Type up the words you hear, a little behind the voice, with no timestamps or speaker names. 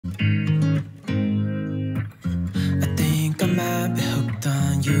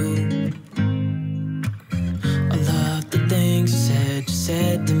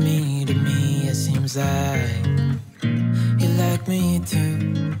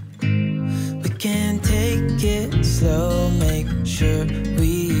take it slow, make sure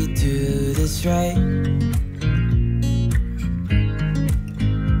we do this right.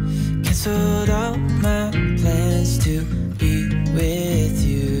 Canceled all my plans to be with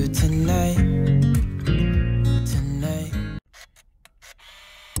you tonight.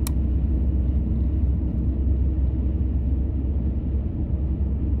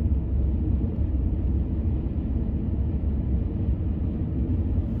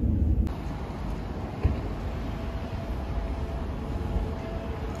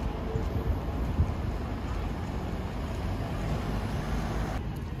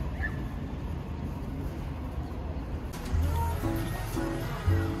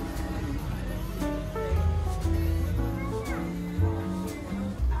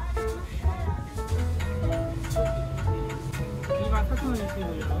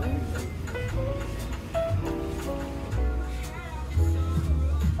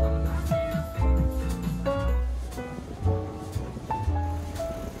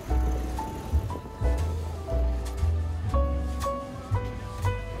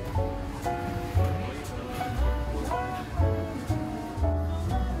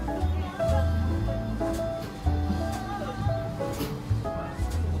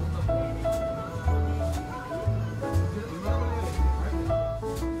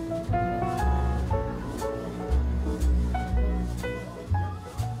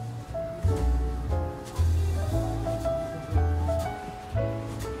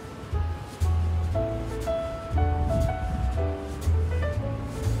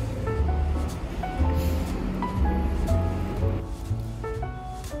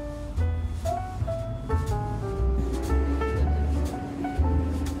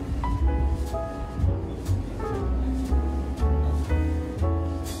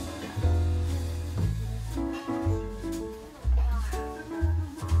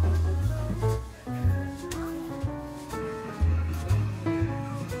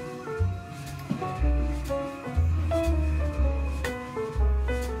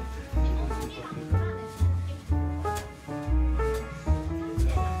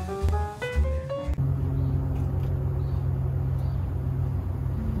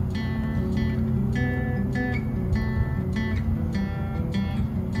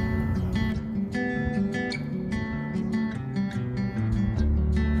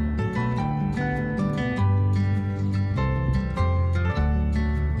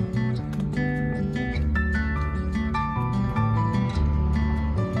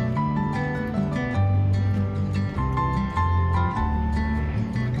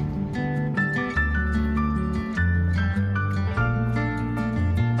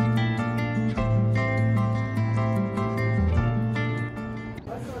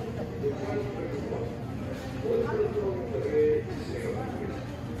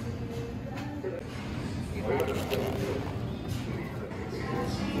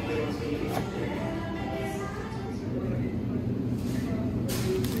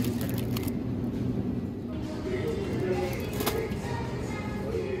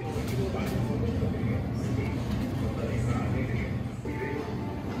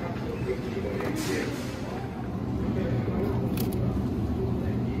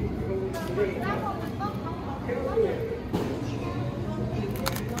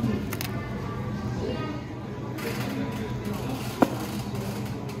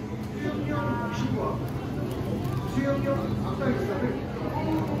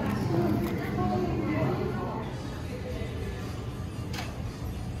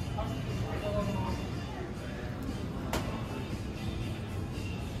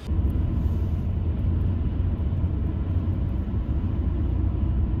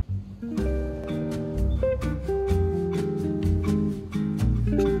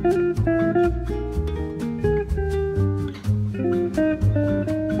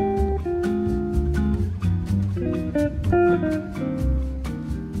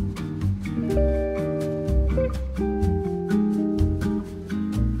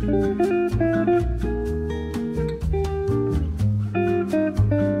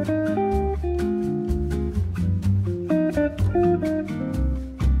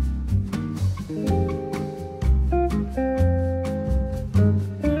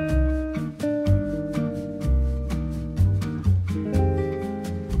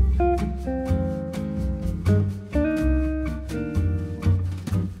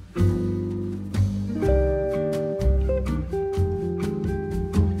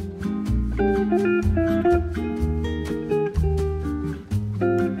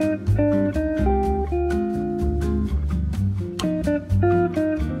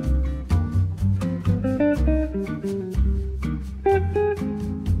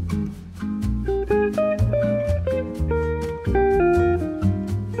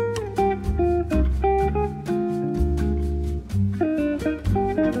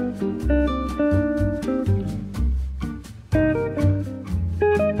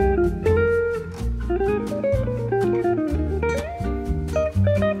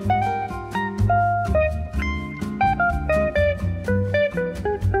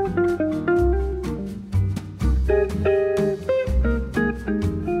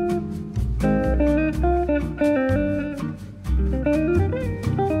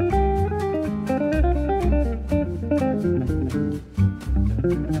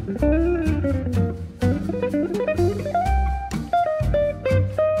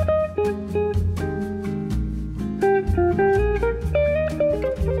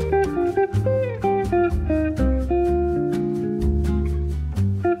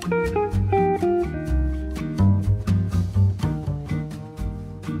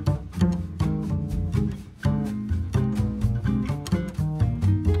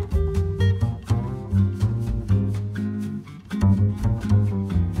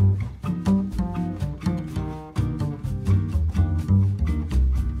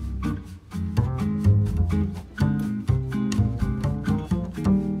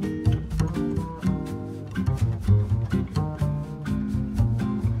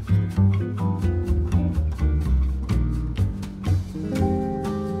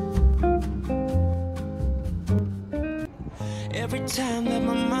 every time that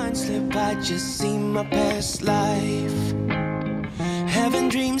my mind slip, I just see my past life. Having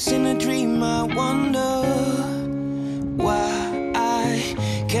dreams in a dream, I wonder why I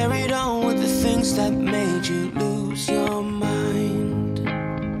carried on with the things that made you lose your mind.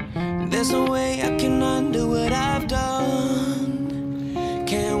 There's no way I can undo what I've done.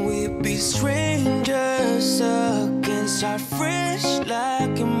 Can we be strangers again? Start fresh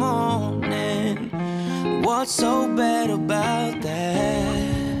like a morning. What's so bad about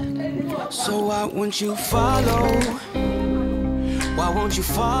that? So why won't you follow? Why won't you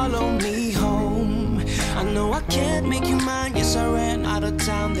follow me home? I know I can't make you mine. Yes, I ran out of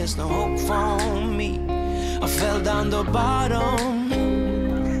time. There's no hope for me. I fell down the bottom,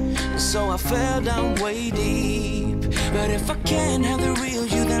 so I fell down way deep. But if I can't have the real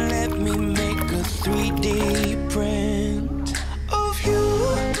you, then let me make a 3D print of you.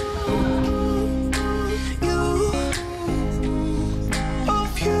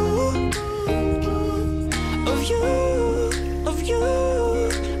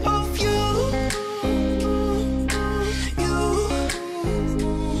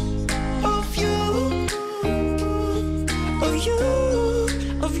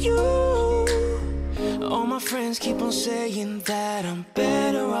 Friends keep on saying that I'm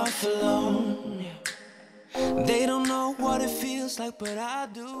better off alone. They don't know what it feels like, but I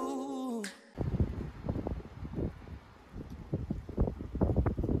do.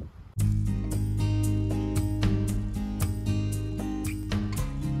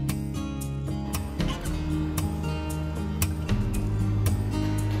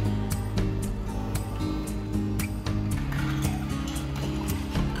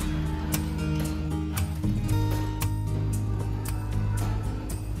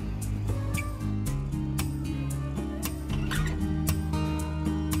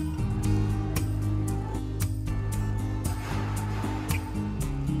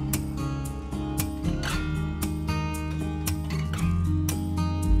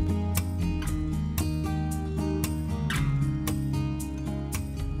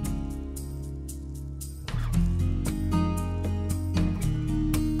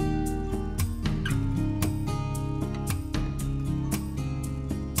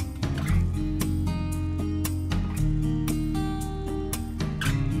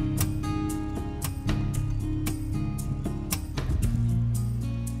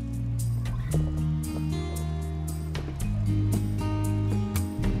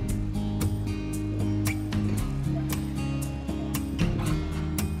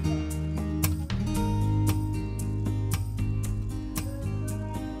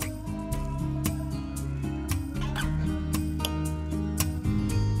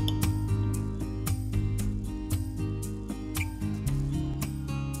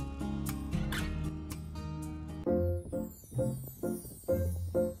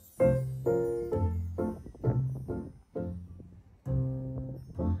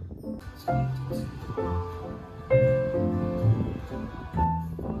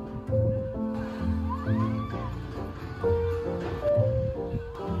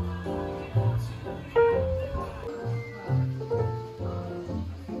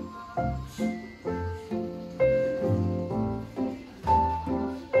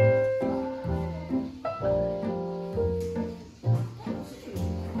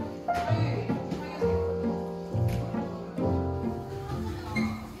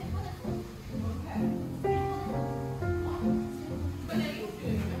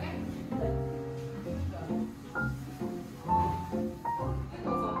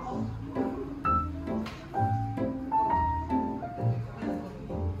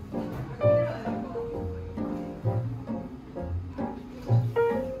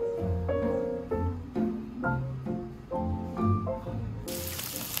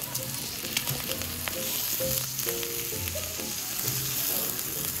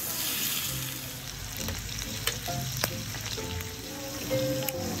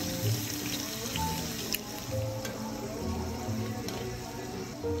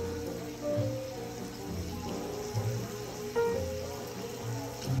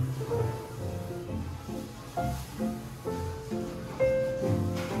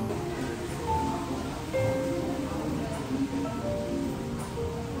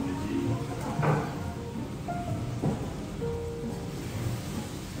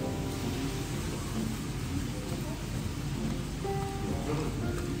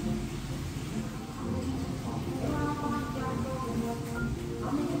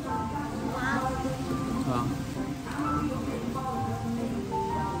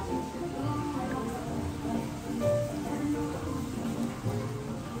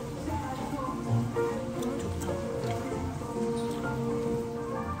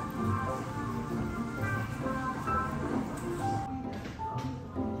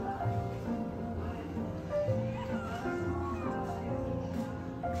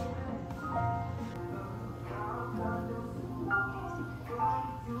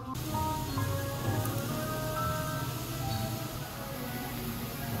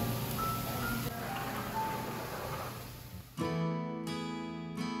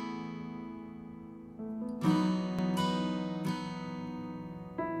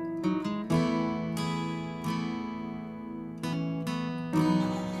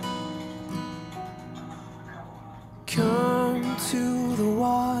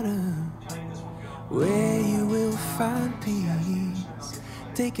 where you will find peace.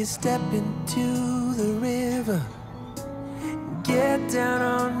 Take a step into the river, get down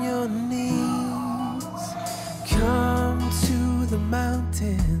on your knees. Come to the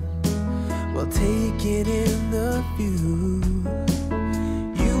mountain while taking in the view.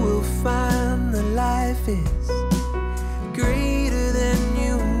 You will find that life is greater than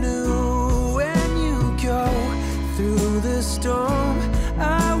you knew. When you go through the storm,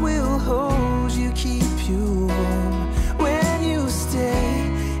 I will hold you, keep you warm. When you stay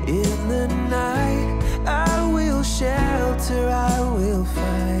in the night, I will shelter, I will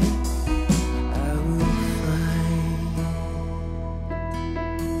fight, I will fight.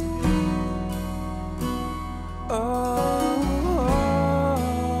 Oh.